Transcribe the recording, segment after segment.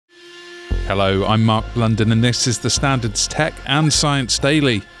Hello, I'm Mark Blunden and this is the Standard's Tech and Science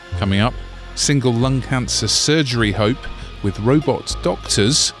Daily. Coming up, single lung cancer surgery hope with robot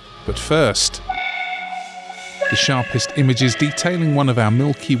doctors, but first, the sharpest images detailing one of our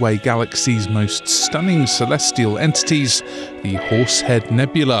Milky Way galaxy's most stunning celestial entities, the Horsehead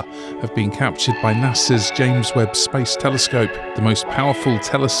Nebula, have been captured by NASA's James Webb Space Telescope. The most powerful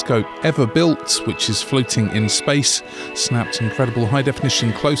telescope ever built, which is floating in space, snapped incredible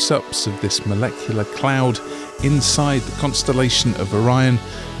high-definition close-ups of this molecular cloud inside the constellation of Orion,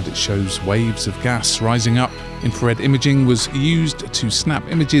 and it shows waves of gas rising up. Infrared imaging was used to snap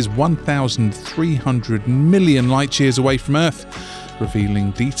images 1,300 million light-years away from Earth,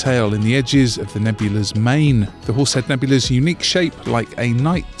 revealing detail in the edges of the nebula's mane. The Horsehead Nebula's unique shape, like a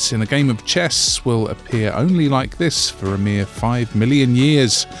knight in a game of chess, will appear only like this for a mere 5 million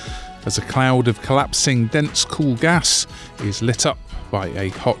years, as a cloud of collapsing dense cool gas is lit up by a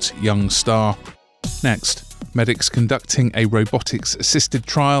hot young star. Next, medics conducting a robotics-assisted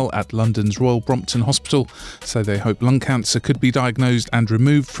trial at London's Royal Brompton Hospital say they hope lung cancer could be diagnosed and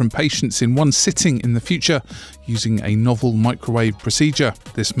removed from patients in one sitting in the future using a novel microwave procedure.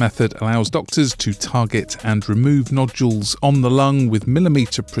 This method allows doctors to target and remove nodules on the lung with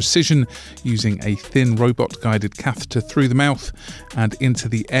millimetre precision using a thin robot-guided catheter through the mouth and into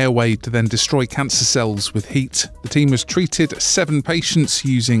the airway to then destroy cancer cells with heat. The team has treated 7 patients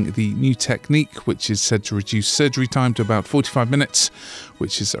using the new technique, which is said to reduce surgery time to about 45 minutes,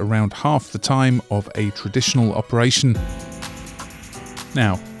 which is around half the time of a traditional operation.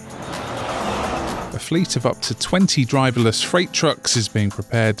 Now, a fleet of up to 20 driverless freight trucks is being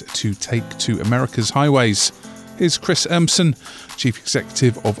prepared to take to America's highways. Here's Chris Urmson, Chief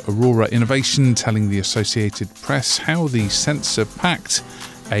Executive of Aurora Innovation, telling the Associated Press how the sensor-packed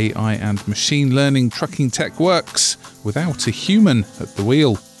AI and machine learning trucking tech works without a human at the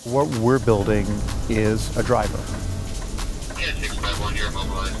wheel. What we're building is a driver.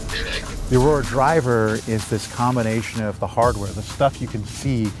 The Aurora driver is this combination of the hardware, the stuff you can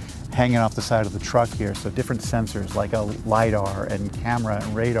see hanging off the side of the truck here, so different sensors like a LiDAR and camera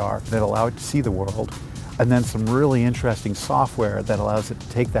and radar that allow it to see the world, and then some really interesting software that allows it to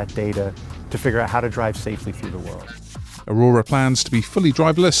take that data to figure out how to drive safely through the world. Aurora plans to be fully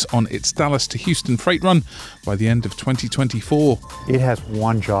driverless on its Dallas to Houston freight run by the end of 2024. It has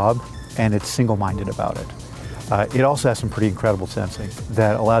one job, and it's single-minded about it. It also has some pretty incredible sensing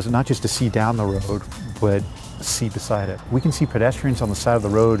that allows it not just to see down the road, but see beside it. We can see pedestrians on the side of the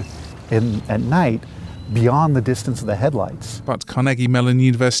road at night beyond the distance of the headlights. But Carnegie Mellon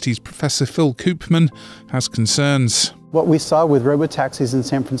University's Professor Phil Koopman has concerns. What we saw with robotaxis in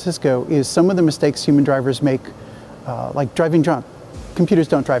San Francisco is some of the mistakes human drivers make, like driving drunk. Computers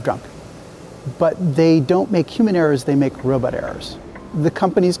don't drive drunk. But they don't make human errors, they make robot errors. The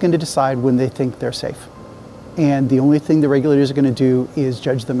company's going to decide when they think they're safe. And the only thing the regulators are going to do is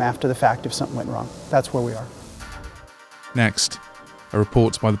judge them after the fact if something went wrong. That's where we are. Next, a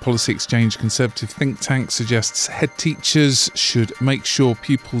report by the Policy Exchange conservative think tank suggests head teachers should make sure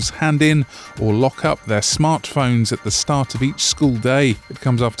pupils hand in or lock up their smartphones at the start of each school day. It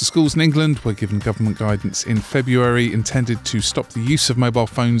comes after schools in England were given government guidance in February intended to stop the use of mobile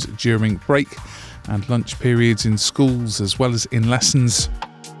phones during break and lunch periods in schools as well as in lessons.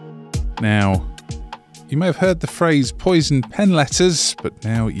 Now, you may have heard the phrase poison pen letters, but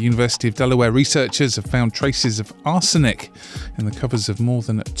now University of Delaware researchers have found traces of arsenic in the covers of more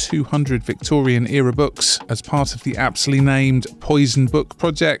than 200 Victorian-era books. As part of the aptly named Poison Book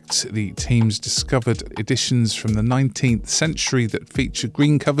Project, the teams discovered editions from the 19th century that feature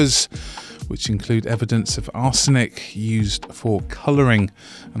green covers, which include evidence of arsenic used for colouring,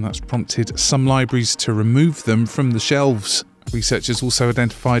 and that's prompted some libraries to remove them from the shelves. Researchers also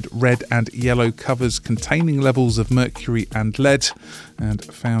identified red and yellow covers containing levels of mercury and lead and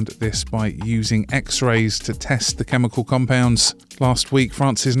found this by using X-rays to test the chemical compounds. Last week,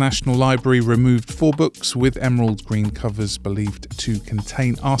 France's National Library removed 4 books with emerald green covers believed to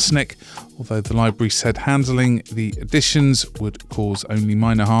contain arsenic, although the library said handling the editions would cause only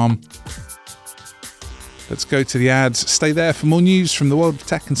minor harm. Let's go to the ads. Stay there for more news from the world of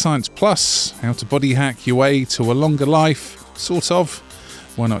tech and science, plus how to body hack your way to a longer life. Sort of.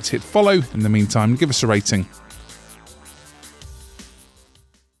 Why not hit follow in the meantime and give us a rating.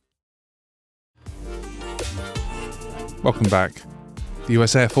 Welcome back. The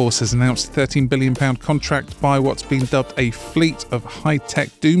US Air Force has announced a £13 billion contract to buy what's been dubbed a fleet of high-tech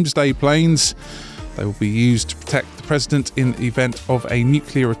doomsday planes. They will be used to protect the president in the event of a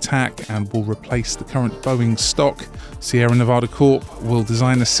nuclear attack and will replace the current Boeing stock. Sierra Nevada Corp will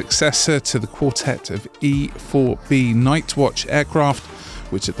design a successor to the quartet of E-4B Nightwatch aircraft,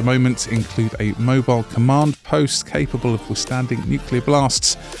 which at the moment include a mobile command post capable of withstanding nuclear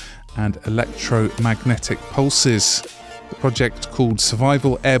blasts and electromagnetic pulses. The project, called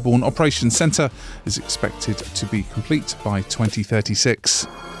Survival Airborne Operations Centre, is expected to be complete by 2036.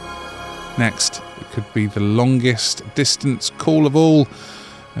 Next, it could be the longest distance call of all,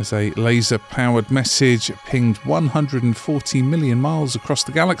 as a laser-powered message pinged 140 million miles across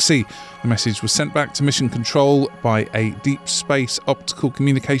the galaxy. The message was sent back to mission control by a deep space optical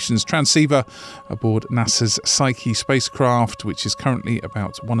communications transceiver aboard NASA's Psyche spacecraft, which is currently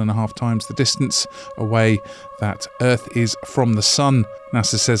about 1.5 times the distance away that Earth is from the Sun.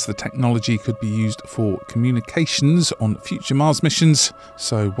 NASA says the technology could be used for communications on future Mars missions.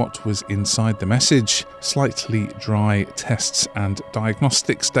 So what was inside the message? Slightly dry tests and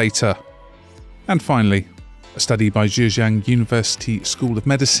diagnostics data. And finally, a study by Zhejiang University School of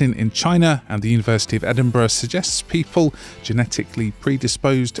Medicine in China and the University of Edinburgh suggests people genetically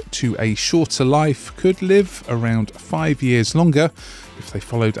predisposed to a shorter life could live around 5 years longer if they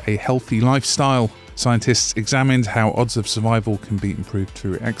followed a healthy lifestyle. Scientists examined how odds of survival can be improved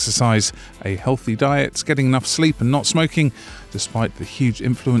through exercise, a healthy diet, getting enough sleep and not smoking, despite the huge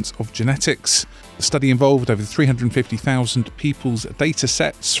influence of genetics. The study involved over 350,000 people's data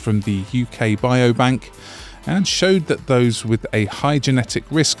sets from the UK Biobank and showed that those with a high genetic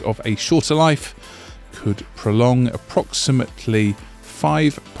risk of a shorter life could prolong approximately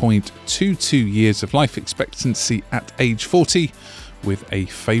 5.22 years of life expectancy at age 40 with a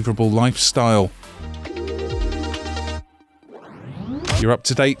favourable lifestyle. You're up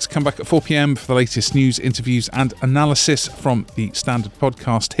to date. Come back at 4 p.m. for the latest news, interviews and analysis from the Standard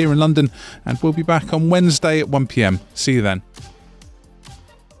Podcast here in London, and we'll be back on Wednesday at 1 p.m. See you then.